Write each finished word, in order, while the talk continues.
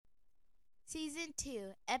Season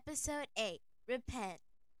 2, Episode 8, Repent.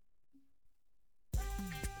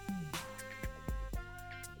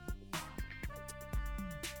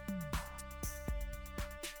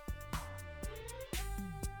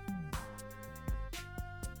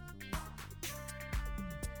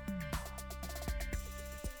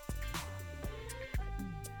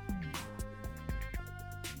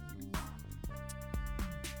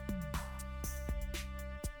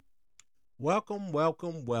 Welcome,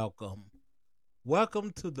 welcome, welcome.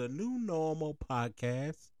 Welcome to the New Normal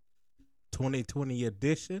Podcast 2020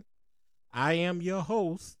 edition. I am your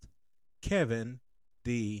host, Kevin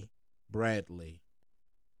D. Bradley.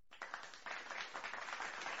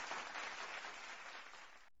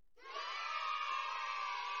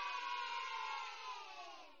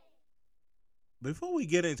 Before we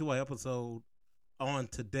get into our episode on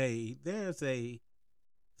today, there's a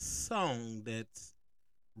song that's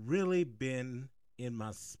really been in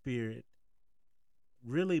my spirit,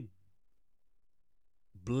 really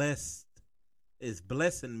blessed, is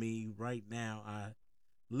blessing me right now. I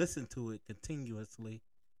listen to it continuously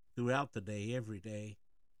throughout the day, every day.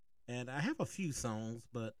 And I have a few songs,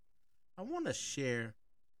 but I want to share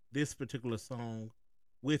this particular song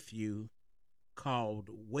with you called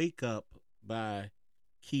Wake Up by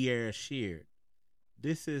Kierra Sheard.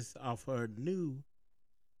 This is off her new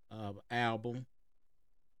album,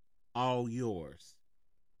 All Yours.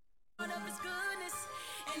 Of his goodness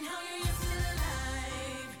and how you're yet still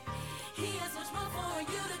alive. He has much more for you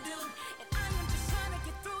to do, and I am just trying to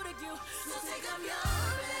get through to you. So take up your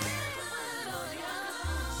bed, put on your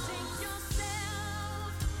clothes, shake yourself,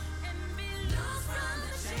 and be loose from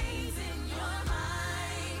the chains in your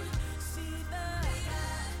mind. See the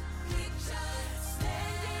picture,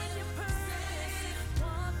 stand in your purpose,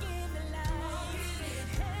 walk in the light.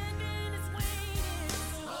 Heaven is waiting.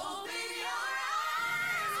 Open your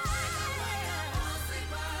eyes. Wake up,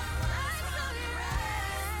 sleeper.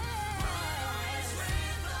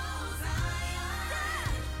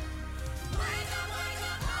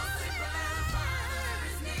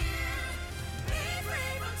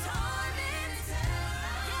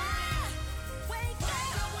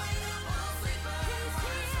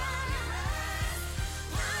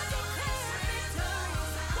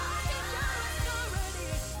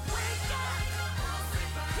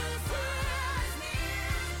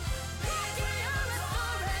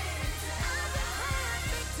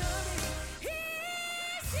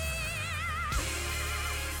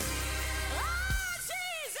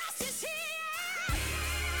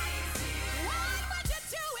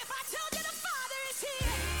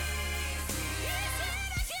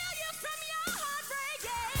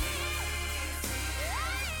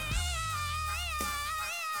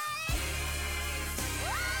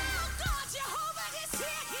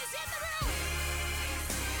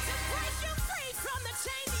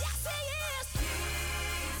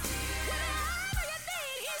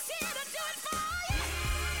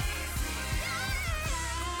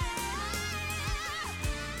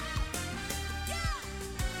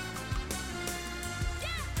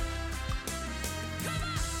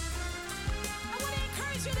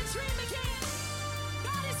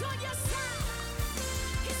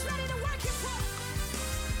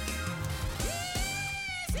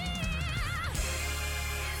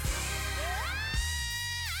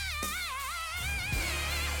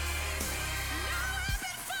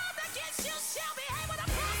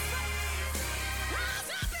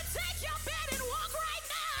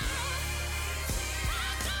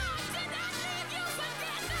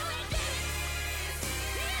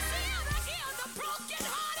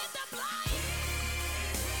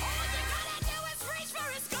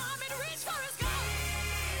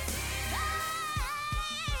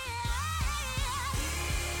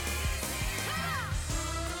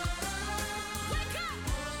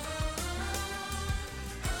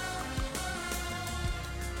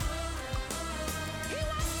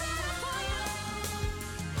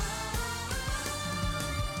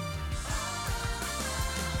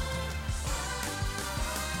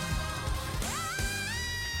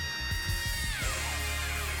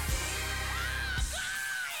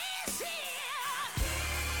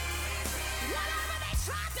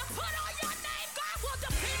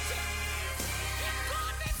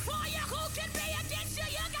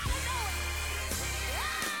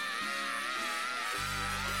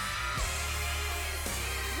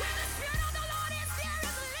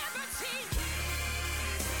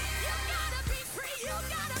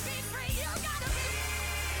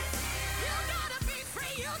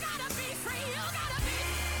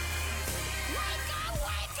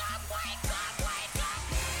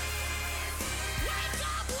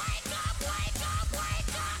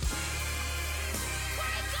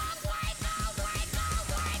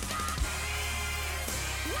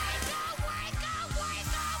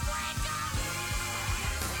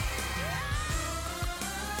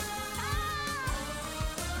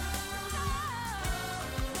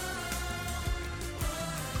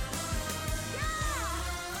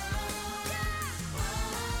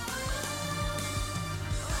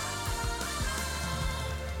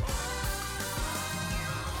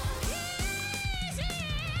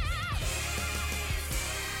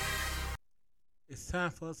 It's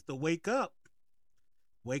time for us to wake up.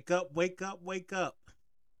 Wake up, wake up, wake up.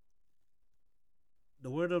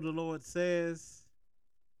 The word of the Lord says,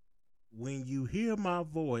 when you hear my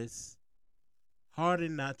voice,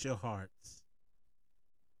 harden not your hearts.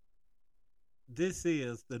 This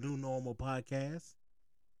is the New Normal Podcast,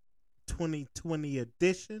 2020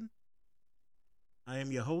 edition. I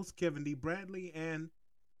am your host, Kevin D. Bradley, and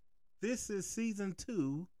this is Season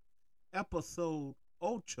 2, Episode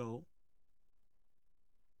 8,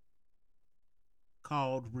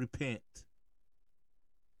 called Repent.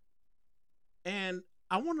 And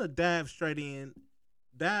I want to dive straight in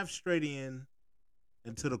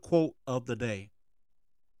into the quote of the day.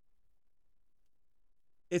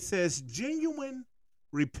 It says, genuine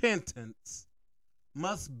repentance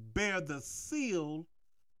must bear the seal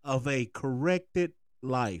of a corrected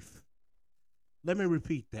life. Let me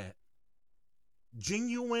repeat that.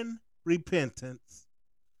 Genuine repentance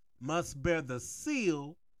must bear the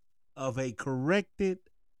seal of a corrected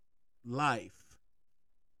life.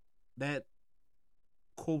 That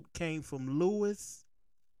quote came from Lewis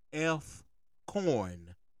F.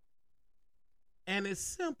 Korn. And it's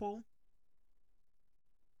simple.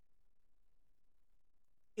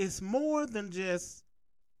 It's more than just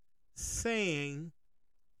saying,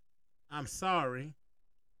 I'm sorry.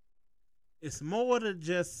 It's more than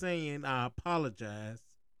just saying, I apologize.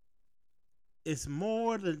 It's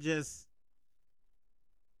more than just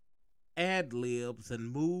ad-libs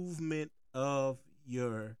and movement of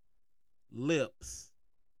your lips.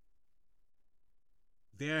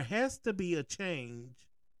 There has to be a change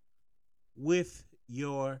with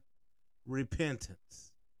your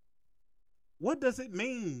repentance. What does it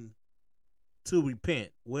mean to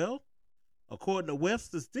repent? Well, according to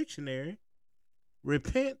Webster's Dictionary,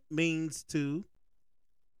 repent means to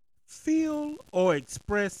feel or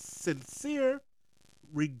express sincere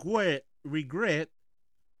regret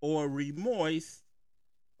or remorse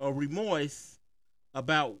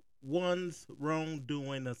about one's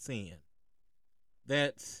wrongdoing or sin.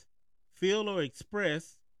 That's feel or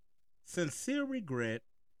express sincere regret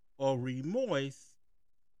or remorse.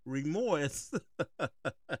 I'm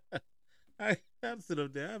sitting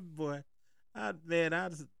up there, boy. I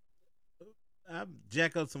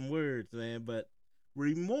jack up some words, man. But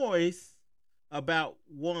remorse about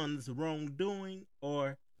one's wrongdoing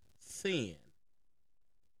or sin.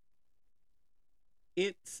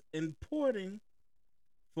 It's important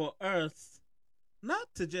for us not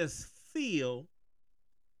to just feel,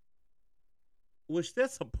 which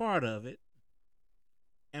that's a part of it.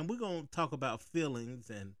 And we're going to talk about feelings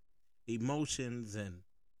and emotions and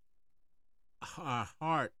our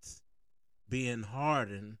hearts being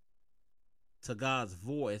hardened to God's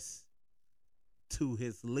voice, to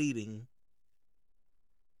his leading.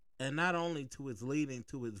 And not only to his leading,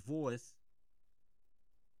 to his voice,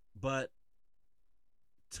 but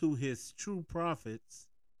to his true prophets.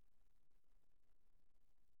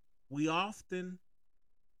 We often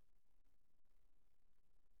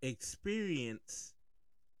experience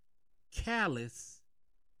callous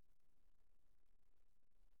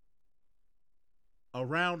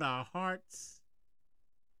around our hearts,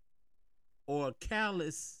 or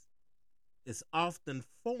callous is often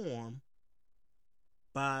formed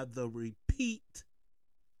by the repeat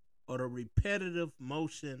or the repetitive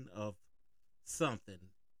motion of something.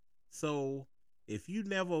 So if you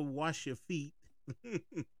never wash your feet,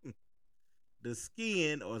 the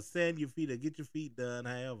skin, or sand your feet or get your feet done,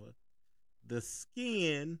 however, the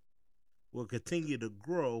skin will continue to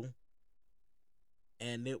grow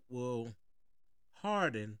and it will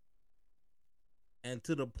harden, and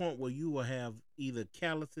to the point where you will have either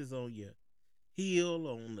calluses on your heel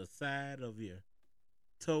or on the side of your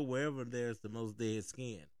toe, wherever there's the most dead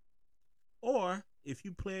skin. Or if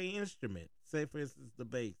you play an instrument, say for instance the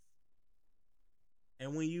bass,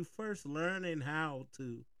 and when you first learning how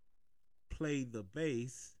to play the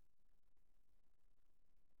bass,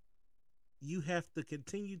 you have to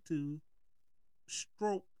continue to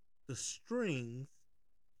stroke the strings,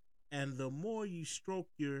 and the more you stroke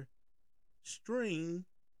your string,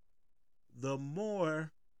 the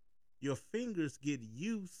more your fingers get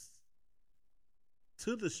used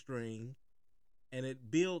to the string, and it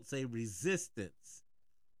builds a resistance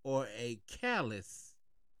or a callus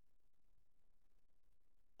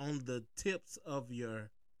on the tips of your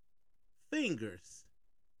fingers,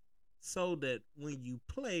 so that when you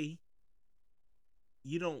play,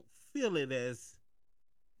 you don't feel it as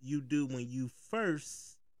you do when you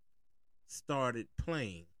first started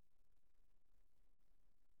playing.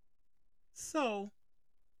 So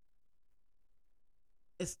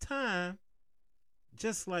it's time,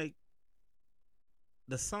 just like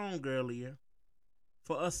the song earlier,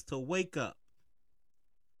 for us to wake up.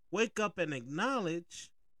 Wake up and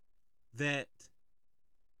acknowledge that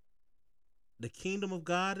the kingdom of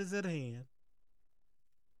God is at hand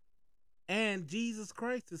and Jesus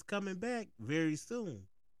Christ is coming back very soon.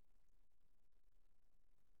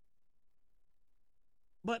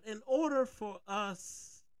 But in order for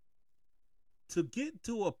us to get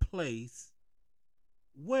to a place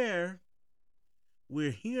where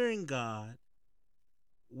we're hearing God,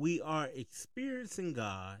 we are experiencing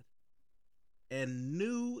God in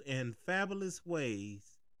new and fabulous ways,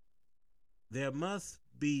 there must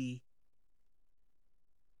be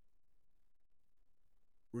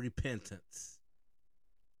repentance.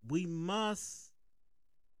 We must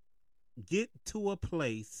get to a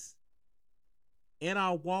place in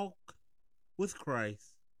our walk with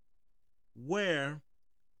Christ where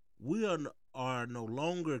we are no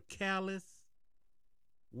longer callous.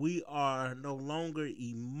 We are no longer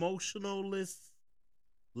emotionalists,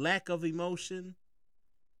 lack of emotion,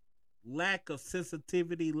 lack of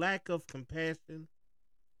sensitivity, lack of compassion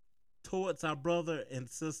towards our brother and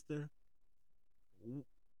sister,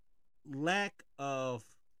 lack of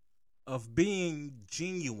being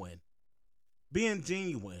genuine. Being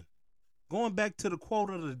genuine. Going back to the quote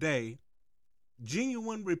of the day,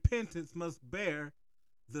 genuine repentance must bear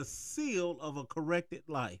the seal of a corrected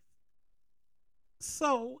life.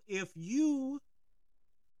 So if you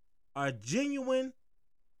are genuine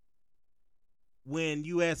when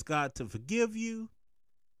you ask God to forgive you,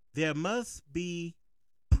 there must be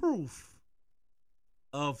proof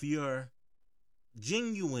of your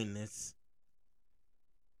genuineness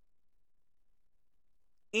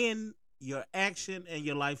in your action and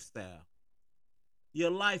your lifestyle.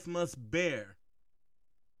 Your life must bear.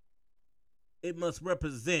 It must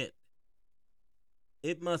represent.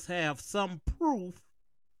 It must have some proof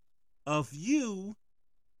of you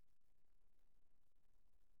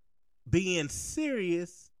being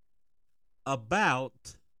serious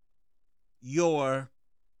about your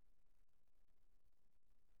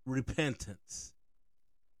repentance.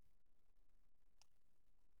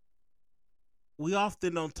 We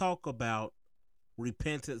often don't talk about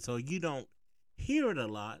repentance, or you don't hear it a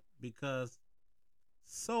lot because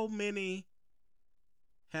so many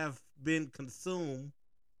have been consumed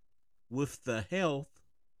with the health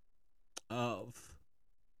of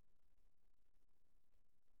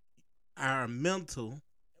our mental,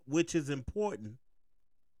 which is important,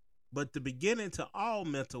 but the beginning to all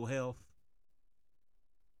mental health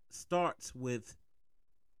starts with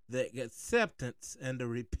the acceptance and the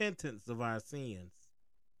repentance of our sins.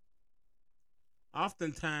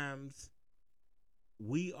 Oftentimes,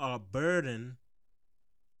 we are burdened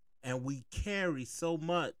and we carry so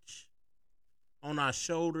much on our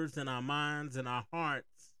shoulders and our minds and our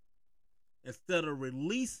hearts. Instead of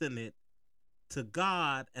releasing it to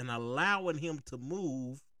God and allowing Him to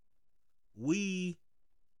move, we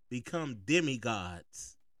become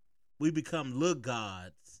demigods. We become little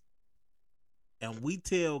gods. And we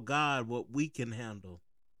tell God what we can handle.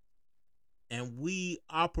 And we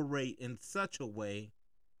operate in such a way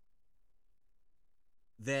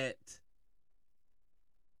that,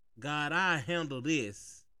 God, I handle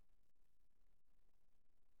this.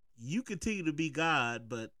 You continue to be God,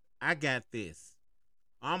 but I got this.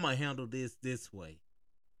 I'm going to handle this way.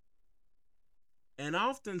 And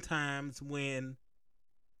oftentimes when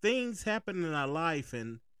things happen in our life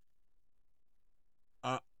and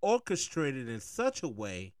are orchestrated in such a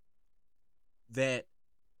way that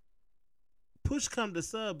push comes to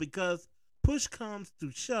shove, because push comes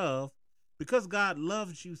to shove, because God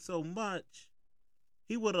loves you so much,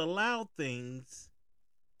 He would allow things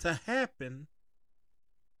to happen.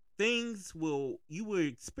 You will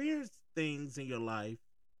experience things in your life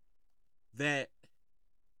that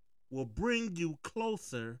will bring you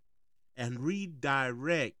closer and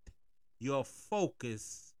redirect your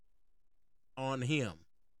focus on Him.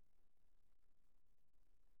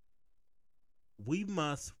 We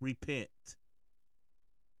must repent.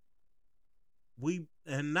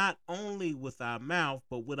 And not only with our mouth,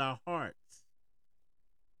 but with our hearts.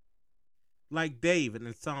 Like David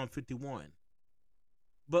in Psalm 51.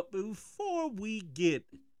 But before we get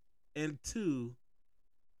into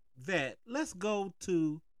that, let's go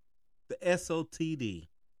to the SOTD,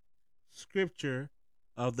 Scripture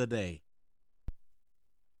of the Day.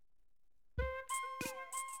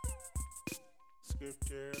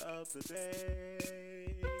 Scripture of the Day.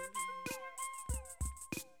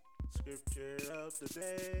 Scripture of the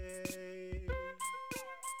Day.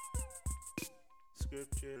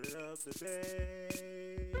 Scripture of the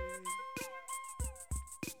Day.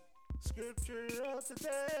 Scripture of the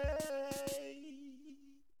Day.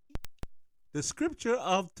 The scripture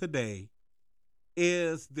of today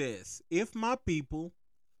is this: if my people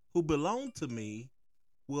who belong to me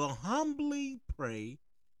will humbly pray,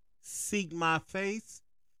 seek my face,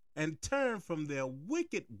 and turn from their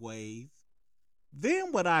wicked ways,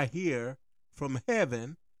 then would I hear from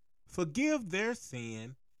heaven, forgive their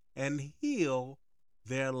sin, and heal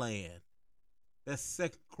their land. That's 2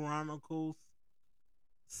 Chronicles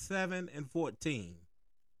 7:14.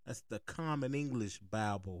 That's the Common English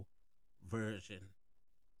Bible version.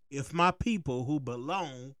 If my people who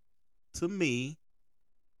belong to me,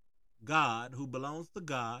 God, who belongs to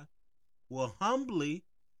God, will humbly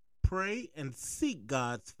pray and seek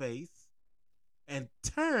God's face and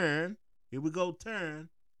turn, here we go, turn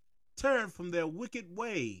from their wicked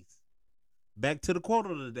ways. Back to the quote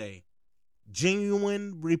of the day.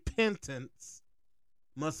 Genuine repentance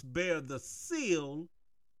must bear the seal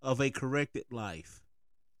of a corrected life.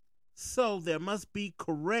 So there must be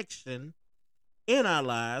correction in our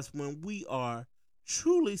lives when we are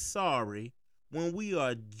truly sorry, when we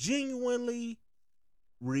are genuinely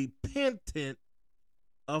repentant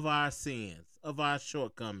of our sins, of our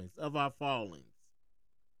shortcomings, of our fallings.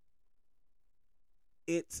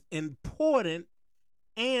 It's important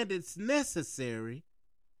and it's necessary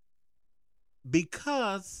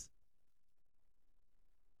because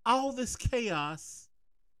all this chaos,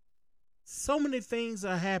 so many things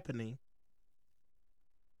are happening,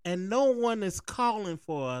 and no one is calling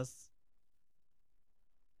for us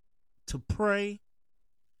to pray.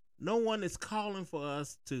 No one is calling for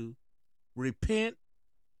us to repent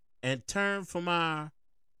and turn from our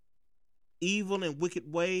evil and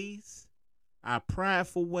wicked ways, our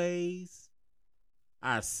prideful ways,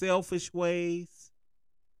 our selfish ways,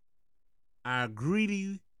 our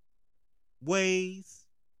greedy ways,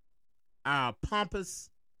 our pompous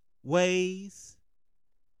ways.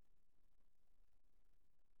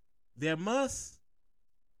 There must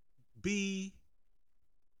be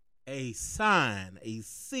a sign, a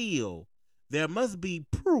seal. There must be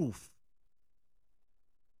proof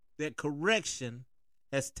that correction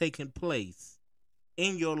has taken place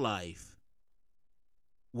in your life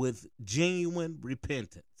with genuine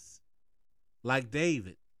repentance. Like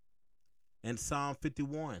David in Psalm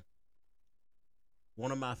 51.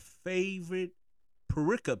 One of my favorite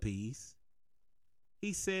pericopes,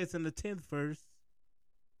 he says in the 10th verse,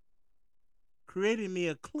 create in me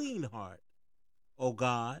a clean heart, O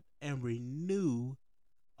God, and renew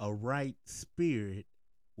a right spirit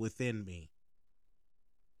within me.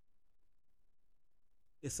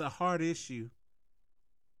 It's a hard issue.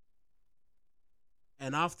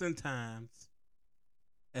 And oftentimes,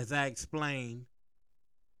 as I explained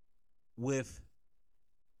with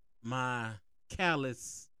my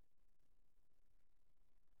callous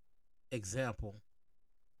example,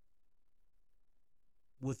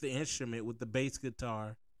 with the instrument, with the bass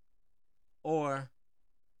guitar, or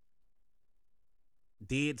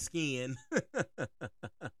dead skin,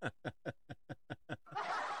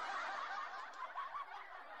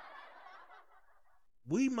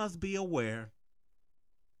 we must be aware.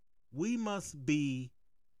 We must be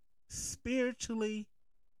spiritually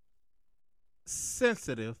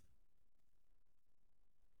sensitive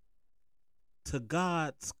to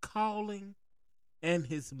God's calling and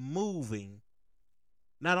his moving,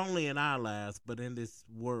 not only in our lives, but in this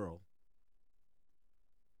world.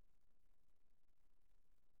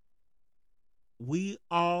 We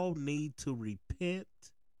all need to repent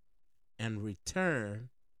and return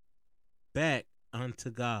back unto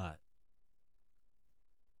God.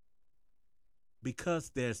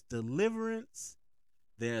 Because there's deliverance,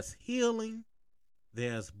 there's healing,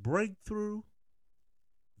 there's breakthrough,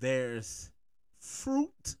 there's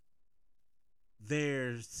fruit,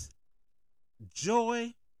 there's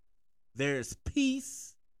joy, there's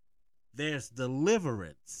peace, there's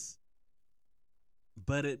deliverance.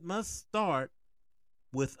 But it must start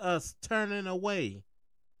with us turning away.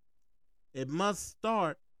 It must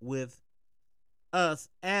start with us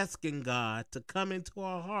asking God to come into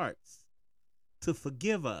our hearts, to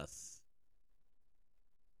forgive us,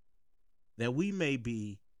 that we may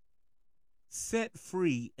be set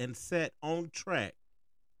free and set on track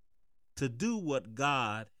to do what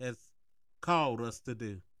God has called us to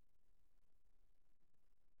do.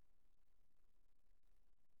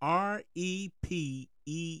 R-E-P-E-N-T.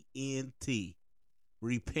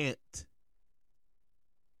 Repent.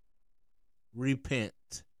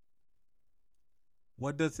 Repent.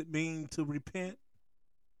 What does it mean to repent?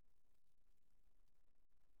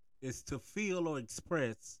 It's to feel or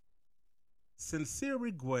express sincere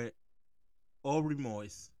regret or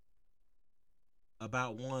remorse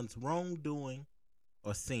about one's wrongdoing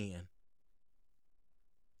or sin.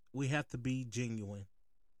 we have to be genuine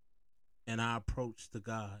in our approach to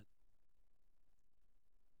God.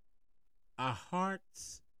 Our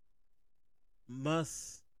hearts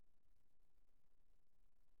must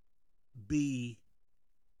be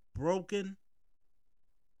broken.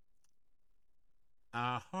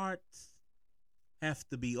 Our hearts have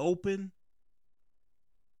to be open.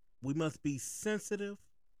 We must be sensitive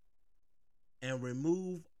and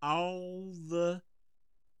remove all the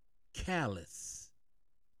callous,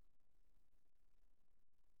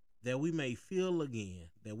 that we may feel again,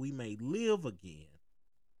 that we may live again,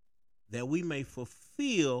 that we may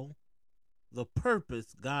fulfill the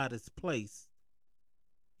purpose God has placed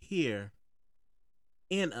here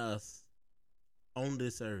in us on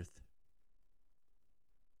this earth.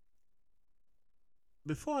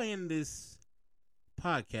 Before I end this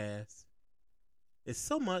podcast, it's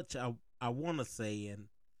so much I want to say, and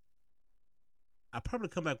I'll probably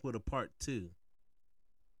come back with a part 2,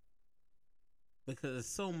 because there's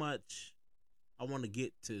so much I want to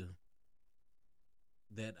get to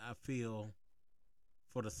that I feel,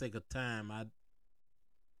 for the sake of time, I'm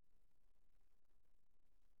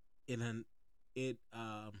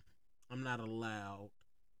not allowed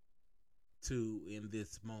to in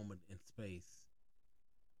this moment in space.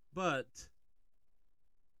 But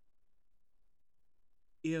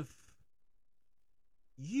if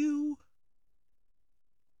you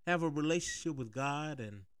have a relationship with God,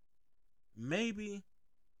 and maybe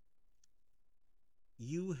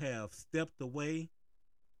you have stepped away,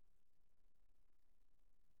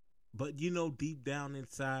 but you know deep down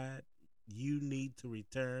inside you need to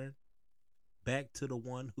return back to the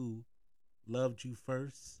one who loved you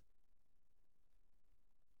first,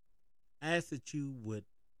 I ask that you would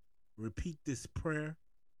repeat this prayer.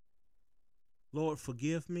 Lord,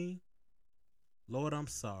 forgive me. Lord, I'm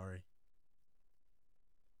sorry.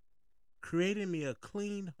 Create in me a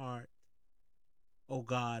clean heart, O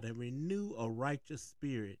God, and renew a righteous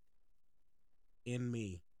spirit in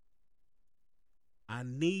me. I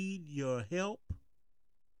need your help.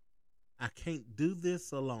 I can't do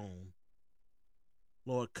this alone.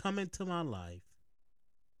 Lord, come into my life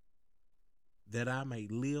that I may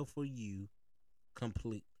live for you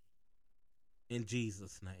completely. In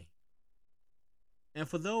Jesus' name. And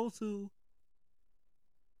for those who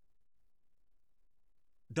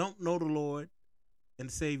don't know the Lord and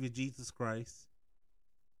Savior Jesus Christ,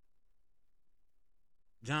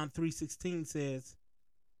 John 3:16 says,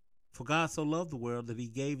 "For God so loved the world that he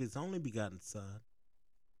gave his only begotten Son,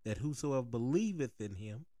 that whosoever believeth in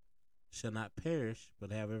him shall not perish,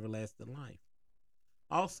 but have everlasting life."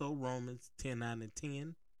 Also, Romans 10:9 and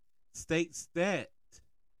 10 states that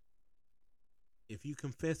if you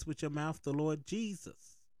confess with your mouth the Lord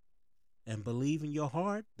Jesus and believe in your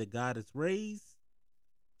heart that God has raised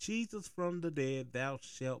Jesus from the dead, thou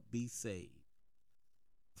shalt be saved.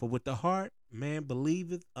 For with the heart man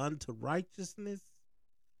believeth unto righteousness,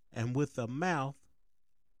 and with the mouth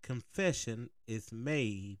confession is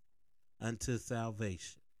made unto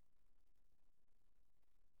salvation.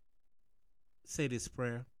 Say this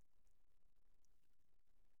prayer.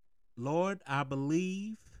 Lord, I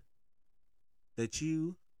believe that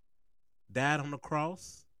you died on the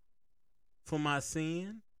cross for my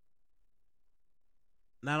sin.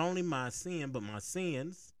 Not only my sin, but my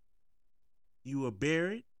sins. You were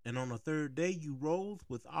buried, and on the third day you rose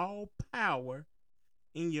with all power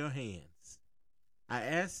in your hands. I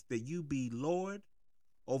ask that you be Lord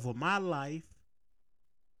over my life.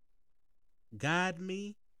 Guide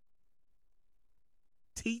me.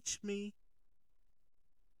 Teach me.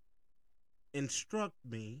 Instruct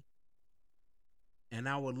me. And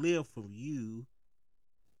I will live for you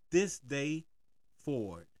this day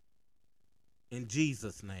forward. In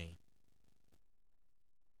Jesus' name.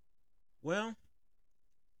 Well,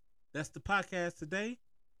 that's the podcast today.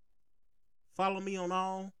 Follow me on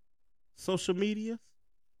all social medias.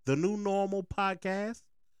 The New Normal Podcast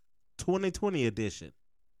 2020 edition.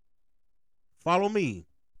 Follow me.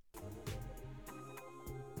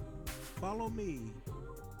 Follow me.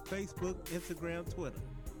 Facebook, Instagram, Twitter.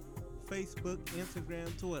 Facebook,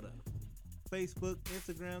 Instagram, Twitter. Facebook,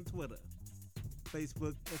 Instagram, Twitter.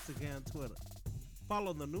 Facebook, Instagram, Twitter.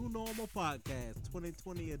 Follow the New Normal Podcast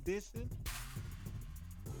 2020 edition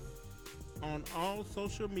on all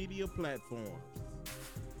social media platforms.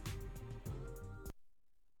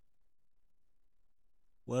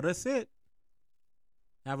 Well, that's it.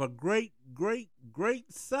 Have a great, great,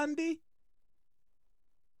 great Sunday.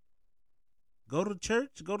 Go to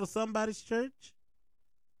church. Go to somebody's church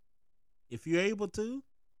if you're able to.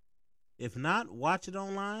 If not, watch it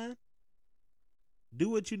online. Do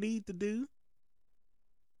what you need to do.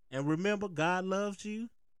 And remember, God loves you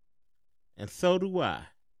And so do I.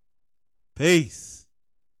 Peace.